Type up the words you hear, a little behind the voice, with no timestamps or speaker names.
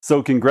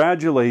So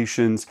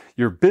congratulations,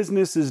 your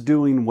business is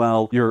doing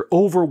well, you're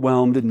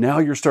overwhelmed, and now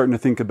you're starting to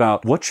think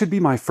about what should be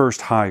my first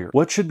hire?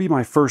 What should be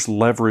my first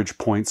leverage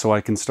point so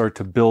I can start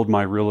to build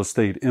my real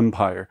estate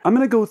empire? I'm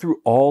going to go through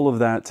all of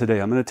that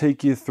today. I'm going to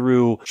take you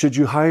through, should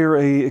you hire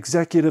a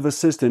executive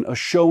assistant, a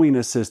showing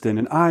assistant,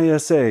 an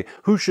ISA?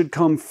 Who should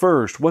come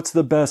first? What's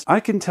the best?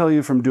 I can tell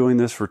you from doing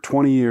this for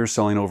 20 years,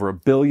 selling over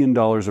 $1 billion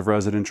of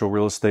residential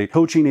real estate,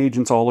 coaching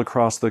agents all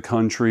across the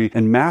country,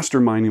 and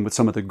masterminding with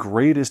some of the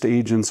greatest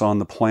agents on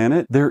the planet,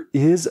 there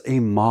is a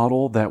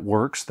model that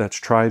works, that's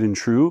tried and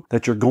true,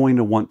 that you're going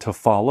to want to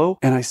follow.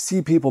 And I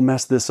see people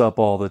mess this up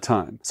all the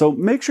time. So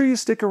make sure you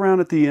stick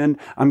around at the end.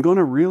 I'm going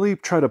to really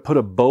try to put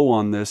a bow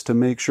on this to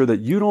make sure that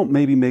you don't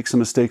maybe make some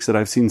mistakes that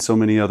I've seen so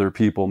many other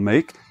people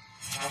make.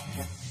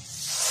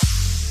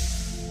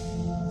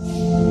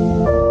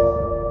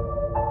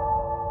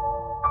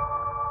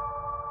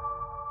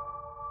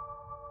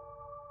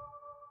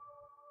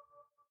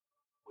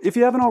 If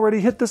you haven't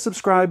already, hit the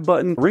subscribe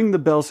button, ring the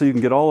bell so you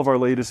can get all of our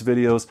latest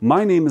videos.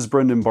 My name is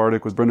Brendan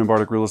Bardick with Brendan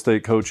Bardick Real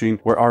Estate Coaching,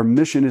 where our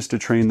mission is to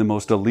train the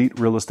most elite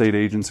real estate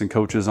agents and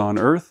coaches on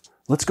earth.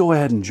 Let's go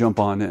ahead and jump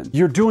on in.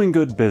 You're doing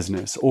good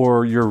business,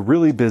 or you're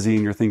really busy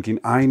and you're thinking,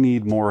 I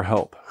need more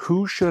help.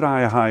 Who should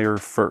I hire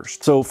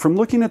first? So from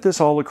looking at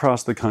this all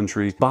across the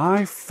country,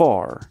 by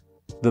far,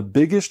 the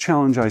biggest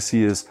challenge I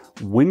see is,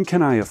 when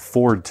can I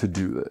afford to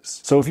do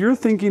this? So if you're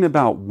thinking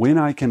about when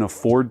I can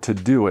afford to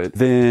do it,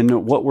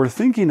 then what we're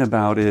thinking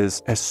about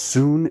is as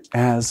soon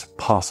as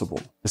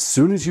possible. As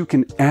soon as you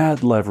can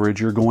add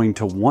leverage, you're going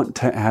to want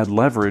to add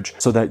leverage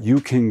so that you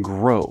can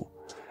grow.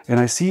 And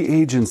I see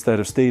agents that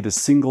have stayed as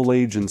single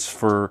agents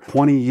for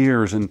 20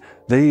 years and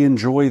they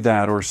enjoy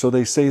that, or so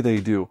they say they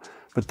do,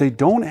 but they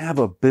don't have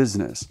a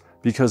business,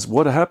 because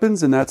what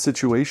happens in that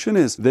situation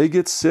is they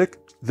get sick,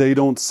 they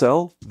don't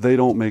sell, they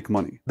don't make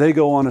money. They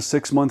go on a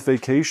 6-month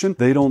vacation,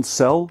 they don't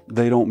sell,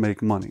 they don't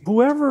make money.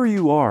 Whoever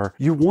you are,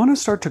 you want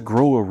to start to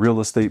grow a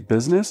real estate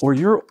business, or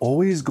you're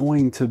always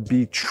going to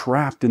be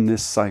trapped in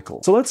this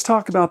cycle. So let's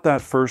talk about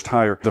that first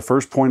hire. The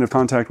first point of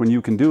contact when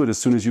you can do it as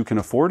soon as you can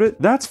afford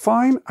it. That's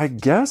fine, I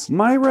guess.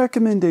 My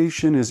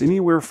recommendation is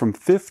anywhere from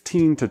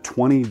 15 to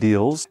 20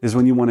 deals is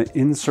when you want to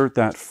insert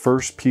that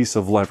first piece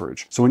of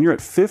leverage. So when you're at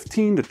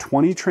 15 to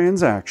 20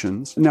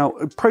 transactions, now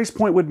price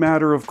point would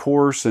matter, of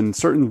course, and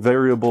certain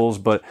variables,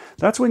 but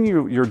that's when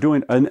you're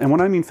doing, and when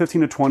I mean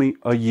 15 to 20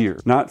 a year,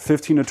 not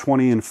 15 to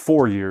 20 in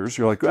 4 years.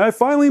 You're like, I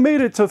finally made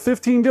it to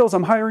 15 deals,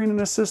 I'm hiring an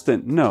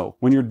assistant. No,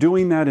 when you're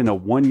doing that in a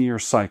 1-year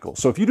cycle.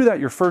 So if you do that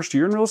your first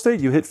year in real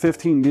estate, you hit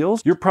 15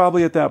 deals, you're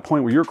probably at that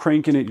point where you're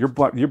cranking it,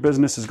 your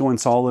business is going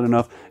solid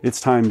enough,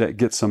 it's time to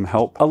get some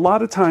help. A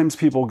lot of times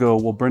people go,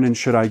 well, Brendan,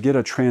 should I get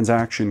a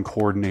transaction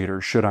coordinator?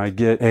 Should I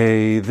get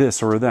a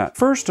this or that?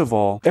 First of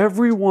all,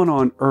 everyone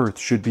on earth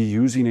should be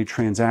using a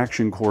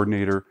transaction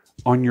coordinator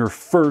on your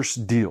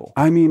first deal.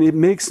 I mean, it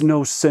makes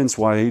no sense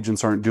why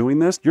agents aren't doing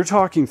this. You're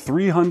talking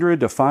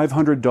 $300 to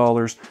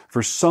 $500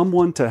 for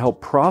someone to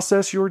help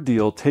process your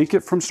deal, take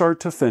it from start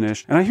to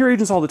finish. And I hear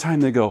agents all the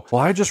time, they go,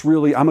 well,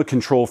 I'm a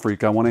control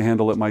freak, I want to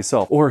handle it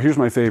myself. Or here's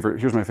my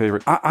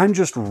favorite, I'm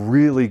just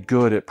really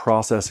good at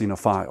processing a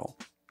file.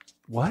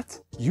 What?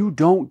 You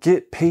don't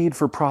get paid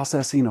for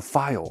processing a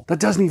file. That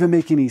doesn't even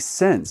make any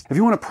sense. If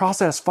you want to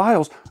process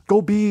files,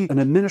 go be an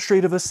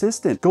administrative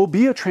assistant. Go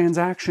be a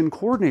transaction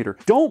coordinator.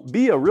 Don't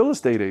be a real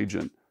estate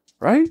agent,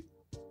 right?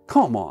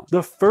 Come on.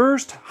 The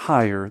first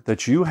hire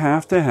that you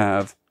have to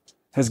have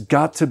has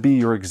got to be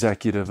your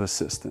executive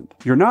assistant.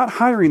 You're not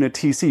hiring a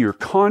TC, you're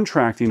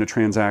contracting a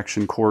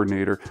transaction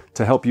coordinator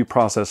to help you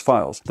process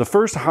files. The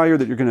first hire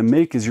that you're going to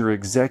make is your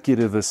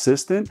executive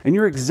assistant, and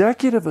your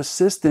executive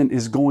assistant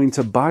is going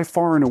to, by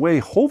far and away,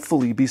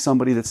 hopefully be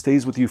somebody that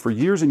stays with you for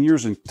years and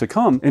years to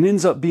come and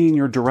ends up being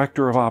your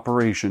director of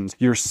operations,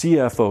 your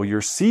CFO,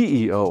 your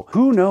CEO.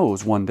 Who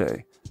knows one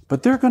day?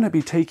 But they're going to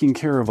be taking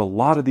care of a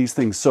lot of these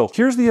things. So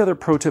here's the other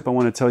pro tip I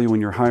want to tell you when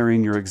you're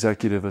hiring your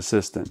executive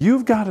assistant.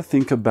 You've got to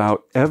think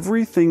about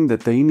everything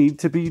that they need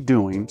to be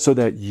doing so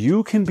that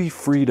you can be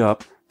freed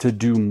up to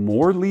do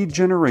more lead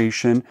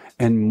generation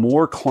and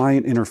more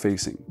client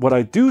interfacing. What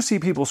I do see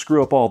people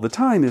screw up all the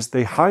time is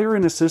they hire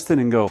an assistant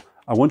and go,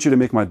 I want you to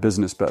make my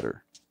business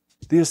better.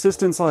 The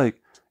assistant's like,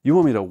 you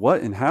want me to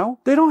what and how?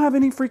 They don't have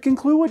any freaking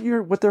clue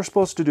what they're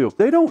supposed to do.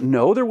 They don't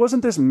know. There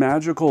wasn't this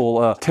magical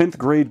 10th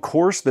grade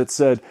course that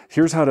said,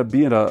 here's how to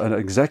be an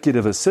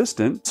executive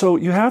assistant. So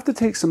you have to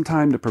take some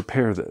time to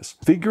prepare this.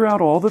 Figure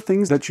out all the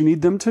things that you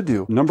need them to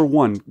do. Number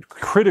one,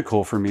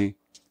 critical for me,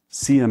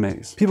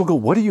 CMAs. People go,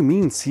 what do you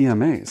mean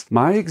CMAs?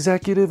 My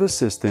executive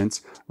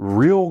assistant's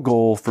real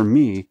goal for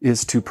me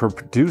is to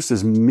produce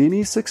as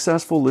many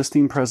successful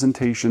listing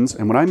presentations.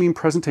 And when I mean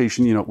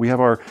presentation, we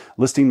have our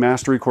listing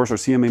mastery course, our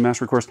CMA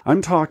mastery course.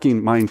 I'm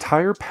talking my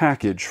entire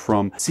package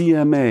from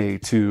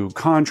CMA to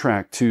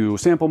contract to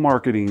sample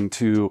marketing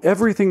to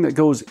everything that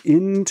goes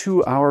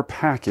into our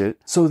packet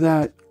so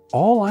that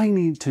all I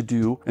need to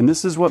do, and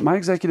this is what my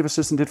executive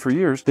assistant did for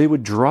years, they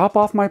would drop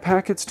off my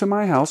packets to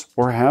my house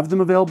or have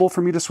them available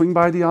for me to swing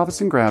by the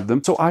office and grab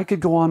them so I could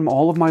go on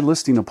all of my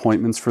listing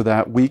appointments for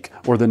that week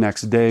or the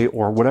next day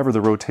or whatever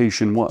the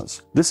rotation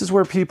was. This is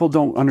where people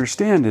don't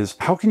understand is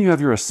how can you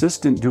have your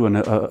assistant do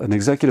an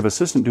executive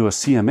assistant do a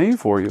CMA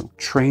for you?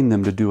 Train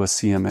them to do a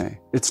CMA.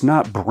 It's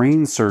not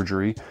brain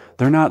surgery.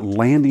 They're not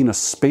landing a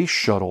space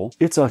shuttle.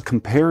 It's a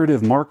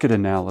comparative market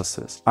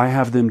analysis. I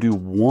have them do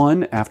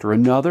one after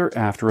another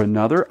after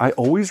another. I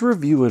always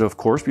review it, of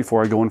course,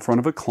 before I go in front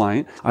of a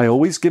client. I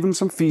always give them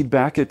some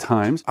feedback at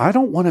times. I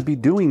don't want to be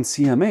doing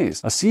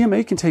CMAs. A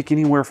CMA can take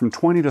anywhere from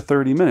 20 to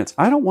 30 minutes.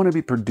 I don't want to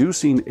be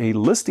producing a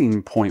listing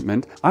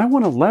appointment. I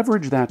want to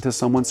leverage that to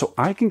someone so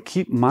I can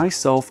keep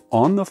myself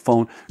on the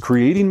phone,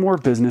 creating more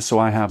business so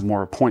I have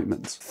more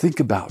appointments. Think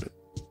about it.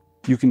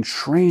 You can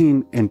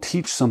train and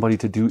teach somebody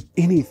to do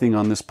anything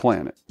on this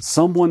planet.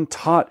 Someone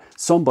taught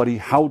somebody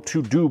how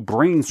to do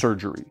brain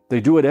surgery.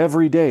 They do it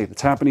every day.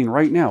 It's happening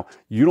right now.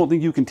 You don't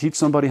think you can teach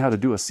somebody how to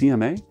do a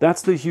CMA?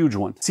 That's the huge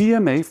one.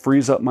 CMA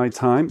frees up my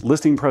time.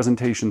 Listing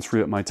presentations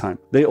free up my time.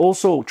 They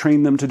also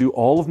train them to do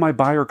all of my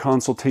buyer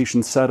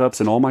consultation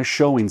setups and all my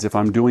showings if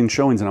I'm doing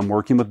showings and I'm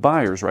working with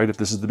buyers, right? If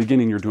this is the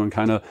beginning, you're doing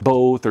kind of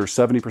both or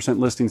 70%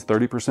 listings,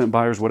 30%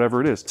 buyers, whatever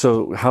it is.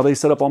 So how they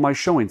set up all my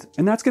showings.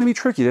 And that's going to be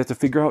tricky. They have to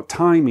figure out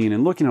timing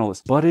and looking at all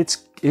this, but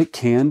it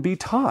can be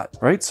taught,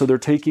 right? So they're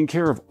taking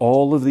care of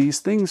all of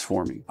these things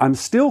for me. I'm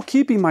still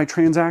keeping my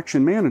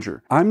transaction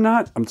manager.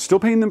 I'm still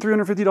paying them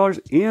 $350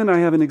 and I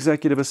have an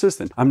executive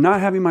assistant. I'm not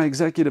having my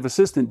executive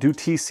assistant do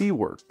TC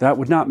work. That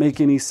would not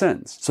make any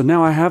sense. So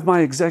now I have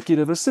my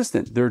executive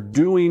assistant. They're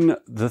doing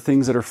the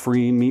things that are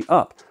freeing me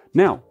up.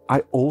 Now,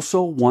 I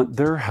also want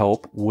their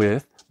help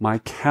with my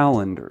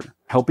calendar,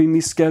 helping me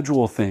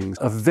schedule things,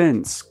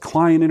 events,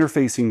 client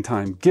interfacing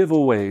time,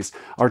 giveaways,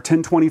 our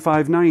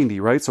 10/25/90,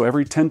 right? So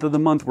every 10th of the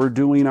month, we're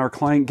doing our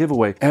client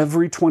giveaway.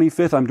 Every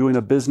 25th, I'm doing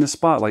a business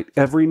spotlight.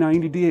 Every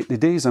 90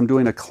 days, I'm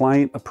doing a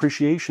client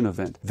appreciation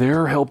event.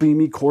 They're helping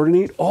me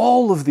coordinate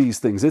all of these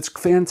things. It's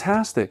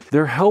fantastic.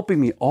 They're helping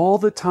me all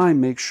the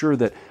time make sure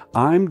that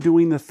I'm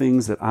doing the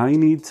things that I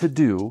need to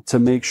do to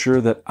make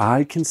sure that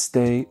I can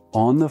stay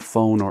on the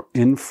phone or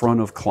in front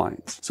of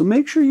clients. So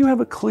make sure you have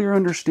a clear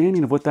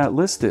understanding of what that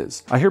list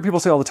is. I hear people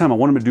say all the time, I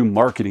want them to do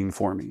marketing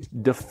for me.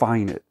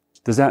 Define it.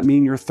 Does that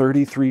mean your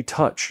 33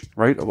 touch,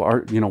 right?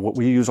 What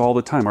we use all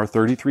the time, our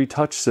 33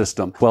 touch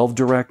system, 12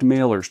 direct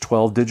mailers,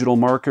 12 digital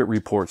market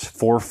reports,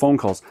 4 phone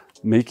calls,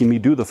 making me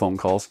do the phone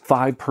calls,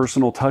 5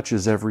 personal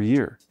touches every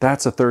year.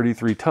 That's a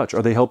 33 touch.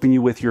 Are they helping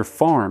you with your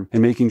farm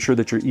and making sure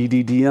that your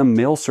EDDM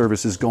mail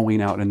service is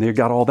going out and they've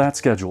got all that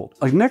scheduled?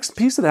 Like next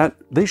piece of that,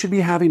 they should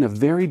be having a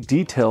very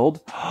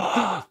detailed,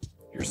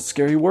 here's a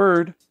scary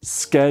word,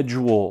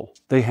 schedule.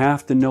 They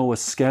have to know a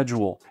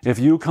schedule. If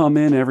you come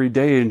in every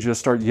day and just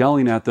start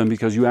yelling at them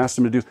because you asked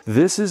them to do,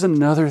 this is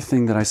another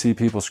thing that I see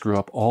people screw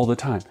up all the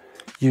time.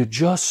 You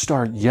just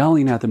start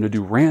yelling at them to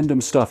do random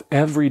stuff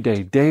every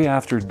day, day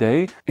after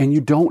day, and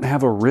you don't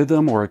have a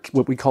rhythm or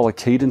what we call a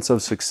cadence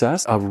of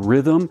success, a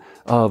rhythm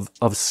of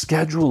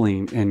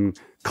scheduling and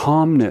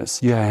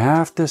calmness. You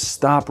have to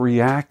stop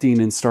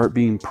reacting and start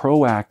being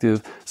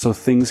proactive so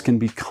things can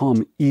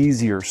become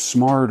easier,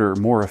 smarter,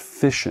 more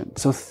efficient.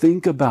 So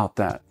think about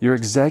that. Your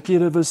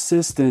executive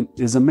assistant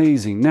is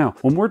amazing. Now,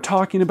 when we're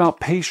talking about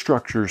pay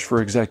structures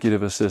for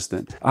executive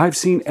assistant, I've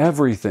seen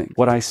everything.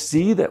 What I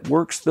see that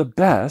works the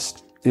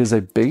best is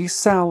a base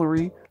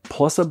salary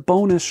plus a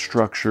bonus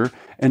structure,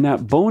 and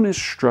that bonus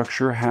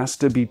structure has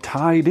to be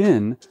tied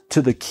in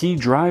to the key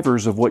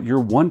drivers of what you're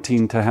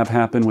wanting to have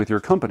happen with your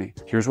company.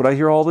 Here's what I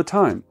hear all the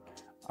time.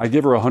 I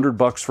give her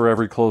 $100 for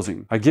every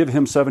closing. I give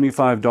him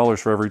 $75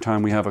 for every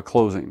time we have a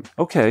closing.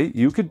 Okay,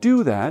 you could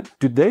do that.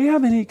 Do they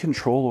have any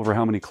control over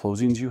how many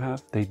closings you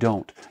have? They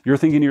don't. You're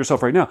thinking to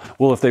yourself right now,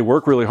 well, if they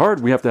work really hard,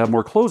 we have to have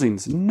more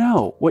closings.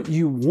 No, what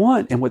you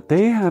want and what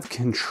they have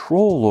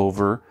control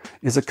over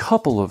is a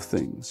couple of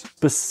things.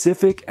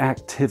 Specific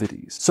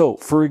activities. So,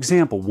 for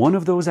example, one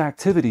of those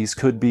activities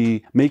could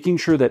be making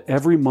sure that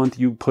every month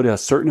you put a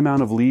certain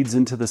amount of leads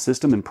into the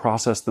system and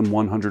process them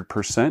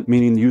 100%,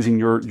 meaning using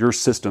your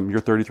system, your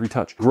 33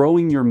 touch.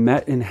 Growing your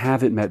Met and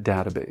Have It Met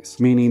database,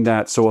 meaning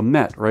that, so a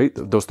Met, right?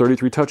 Those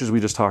 33 touches we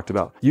just talked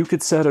about. You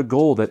could set a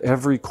goal that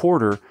every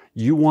quarter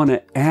you want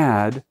to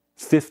add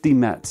 50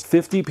 Mets,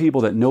 50 people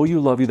that know you,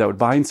 love you, that would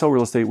buy and sell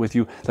real estate with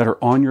you, that are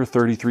on your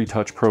 33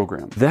 touch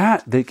program.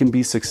 That they can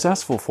be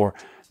successful for.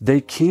 They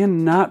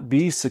cannot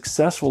be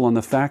successful on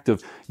the fact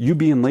of you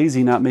being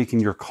lazy, not making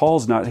your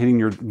calls, not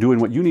doing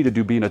what you need to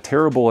do, being a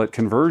terrible at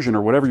conversion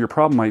or whatever your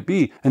problem might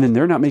be. And then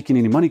they're not making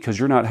any money because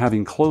you're not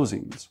having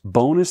closings.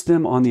 Bonus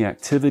them on the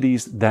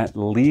activities that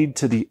lead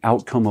to the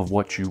outcome of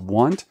what you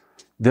want.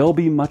 They'll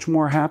be much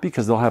more happy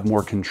because they'll have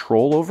more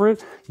control over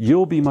it.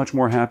 You'll be much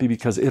more happy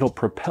because it'll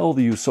propel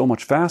you so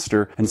much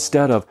faster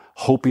instead of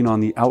hoping on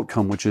the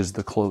outcome, which is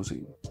the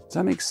closing. Does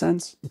that make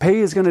sense? Pay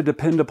is going to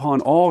depend upon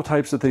all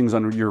types of things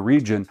on your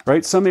region,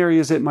 right? Some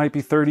areas it might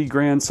be 30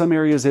 grand. Some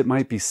areas it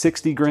might be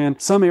 60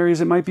 grand. Some areas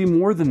it might be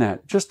more than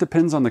that. Just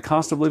depends on the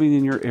cost of living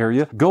in your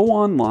area. Go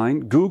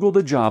online, Google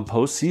the job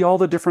post, see all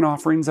the different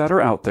offerings that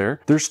are out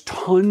there. There's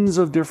tons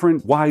of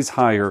different Wise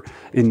Hire,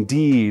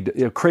 Indeed,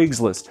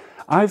 Craigslist.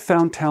 I've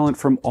found talent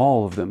from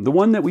all of them. The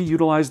one that we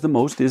utilize the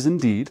most is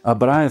Indeed,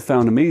 but I have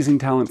found amazing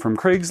talent from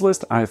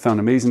Craigslist. I have found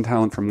amazing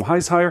talent from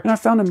Wise Hire, and I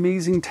found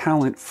amazing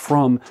talent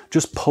from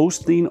just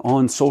posting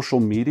on social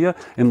media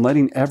and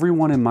letting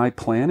everyone in my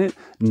planet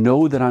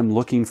know that I'm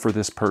looking for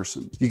this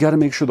person. You got to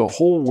make sure the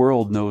whole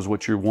world knows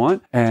what you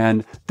want,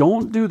 and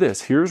don't do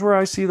this. Here's where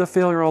I see the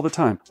failure all the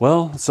time.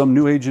 Well, some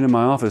new agent in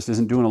my office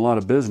isn't doing a lot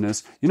of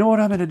business. You know what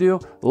I'm going to do?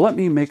 Let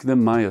me make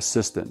them my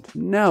assistant.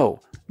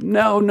 No.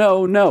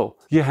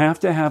 You have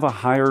to have a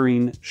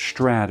hiring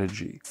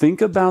strategy. Think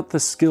about the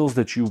skills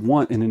that you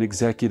want in an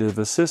executive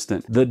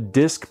assistant. The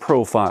DISC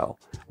profile.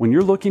 When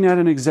you're looking at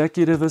an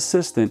executive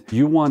assistant,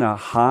 you want a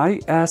high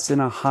S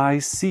and a high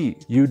C.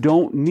 You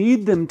don't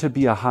need them to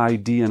be a high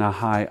D and a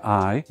high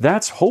I.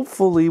 That's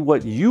hopefully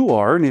what you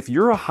are. And if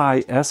you're a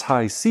high S,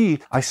 high C,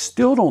 I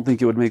still don't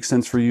think it would make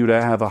sense for you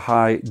to have a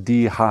high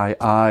D, high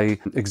I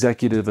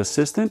executive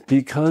assistant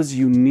because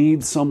you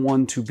need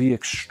someone to be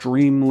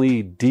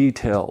extremely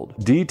detailed.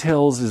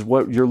 Details is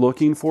what you're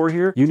looking for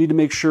here. You need to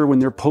make sure when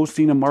they're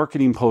posting a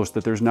marketing post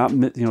that there's not,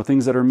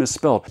 things that are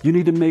misspelled. You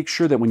need to make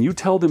sure that when you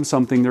tell them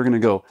something, they're going to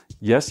go,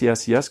 yes,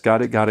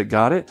 got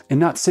it, and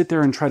not sit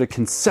there and try to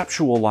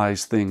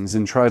conceptualize things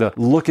and try to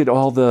look at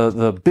all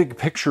the big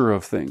picture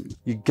of things.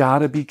 You got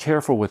to be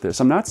careful with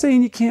this. I'm not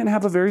saying you can't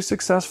have a very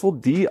successful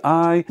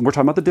DI, we're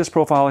talking about the DISC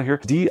profile here,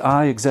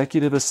 DI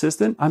executive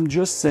assistant. I'm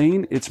just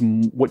saying it's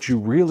what you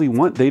really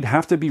want. They'd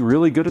have to be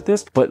really good at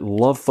this, but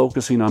love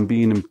focusing on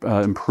being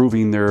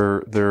improving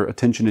their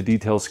attention to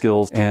detail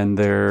skills and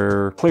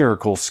their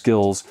clerical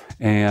skills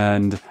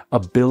and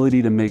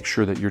ability to make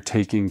sure that you're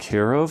taken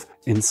care of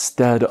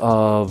instead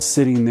of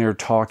sitting there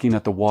talking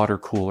at the water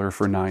cooler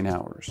for 9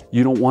 hours.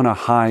 You don't want a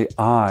high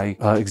I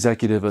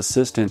executive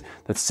assistant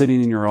that's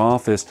sitting in your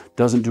office,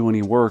 doesn't do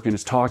any work, and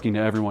is talking to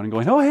everyone and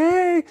going, oh,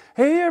 hey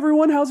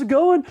everyone, how's it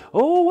going?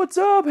 Oh, what's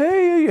up?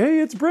 Hey,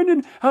 it's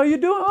Brendan. How you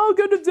doing? Oh,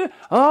 good.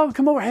 Oh,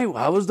 come over. Hey,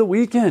 how was the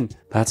weekend?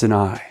 That's an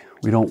I.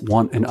 We don't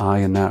want an I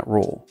in that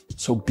role.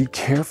 So be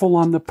careful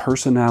on the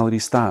personality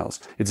styles.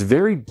 It's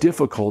very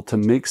difficult to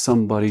make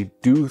somebody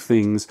do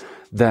things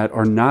that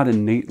are not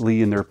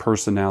innately in their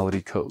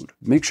personality code.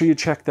 Make sure you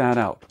check that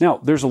out. Now,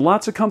 there's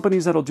lots of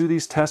companies that'll do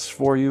these tests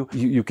for you.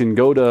 You can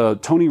go to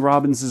Tony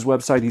Robbins'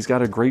 website. He's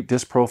got a great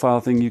DISC profile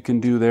thing you can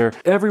do there.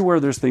 Everywhere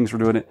there's things for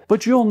doing it,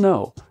 but you'll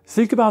know.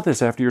 Think about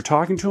this after you're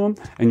talking to them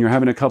and you're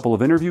having a couple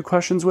of interview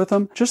questions with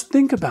them. Just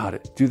think about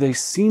it. Do they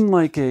seem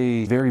like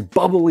a very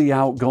bubbly,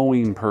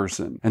 outgoing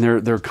person? And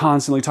they're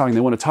constantly talking.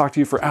 They want to talk to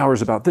you for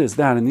hours about this,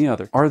 that, and the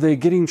other. Are they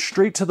getting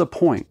straight to the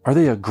point? Are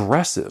they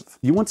aggressive?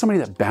 You want somebody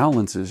that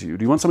balances you.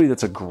 Do you want somebody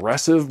that's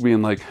aggressive,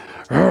 being like,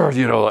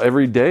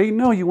 every day?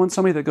 No, you want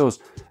somebody that goes,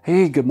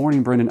 hey, good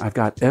morning, Brendan. I've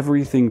got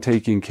everything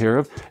taken care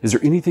of. Is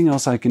there anything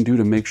else I can do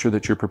to make sure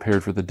that you're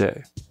prepared for the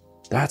day?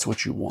 That's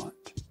what you want.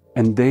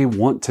 And they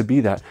want to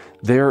be that.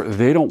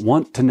 They don't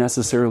want to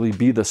necessarily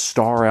be the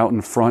star out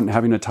in front and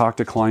having to talk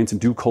to clients and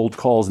do cold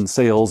calls and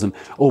sales and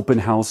open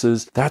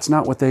houses. That's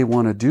not what they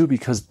want to do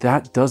because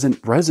that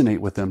doesn't resonate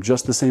with them,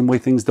 just the same way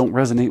things don't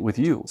resonate with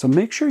you. So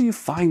make sure you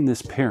find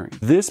this pairing.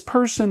 This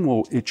person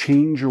will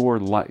change your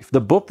life. The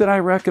book that I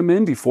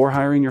recommend before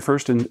hiring your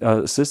first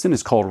assistant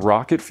is called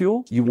Rocket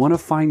Fuel. You want to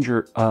find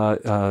your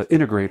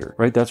integrator,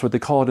 right? That's what they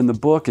call it in the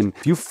book. And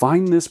if you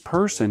find this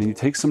person and you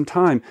take some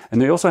time, and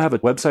they also have a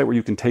website where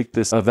you can take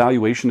this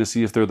evaluation to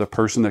see if they're the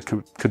person that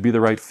could be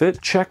the right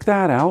fit. Check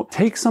that out.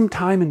 Take some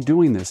time in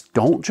doing this.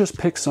 Don't just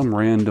pick some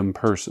random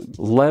person.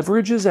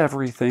 Leverage is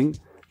everything.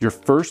 Your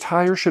first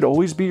hire should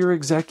always be your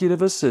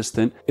executive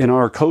assistant. In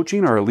our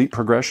coaching, our Elite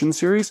Progression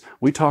series,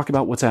 we talk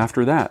about what's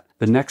after that.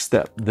 The next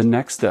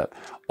step,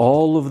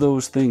 all of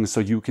those things so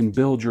you can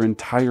build your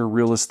entire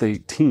real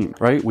estate team,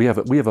 right? We have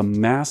a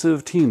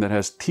massive team that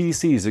has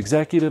TCs,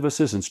 executive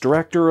assistants,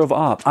 director of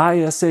ops,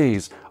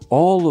 ISAs,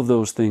 all of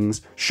those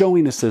things,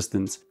 showing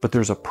assistants, but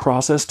there's a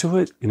process to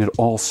it and it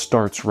all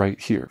starts right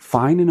here.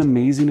 Find an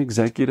amazing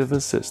executive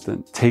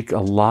assistant, take a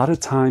lot of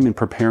time in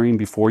preparing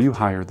before you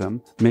hire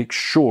them, make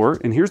sure,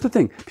 and here's the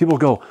thing, people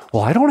go,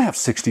 well, I don't have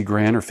 60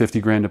 grand or 50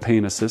 grand to pay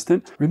an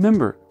assistant.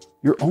 Remember,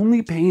 you're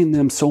only paying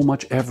them so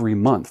much every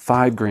month,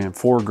 5 grand,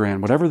 4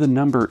 grand, whatever the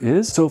number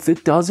is. So if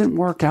it doesn't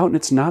work out and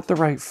it's not the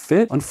right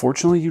fit,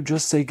 unfortunately, you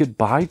just say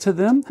goodbye to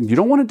them. You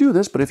don't want to do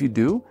this, but if you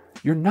do,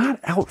 you're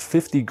not out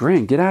 50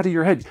 grand. Get out of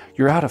your head.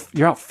 You're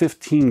out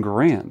 15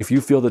 grand if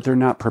you feel that they're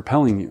not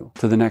propelling you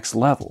to the next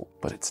level.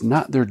 But it's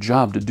not their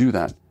job to do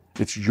that.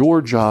 It's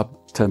your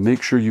job to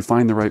make sure you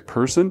find the right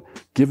person,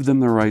 give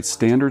them the right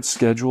standard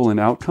schedule and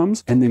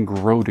outcomes, and then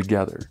grow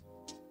together.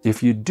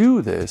 If you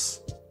do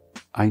this,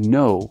 I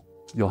know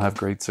you'll have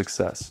great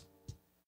success.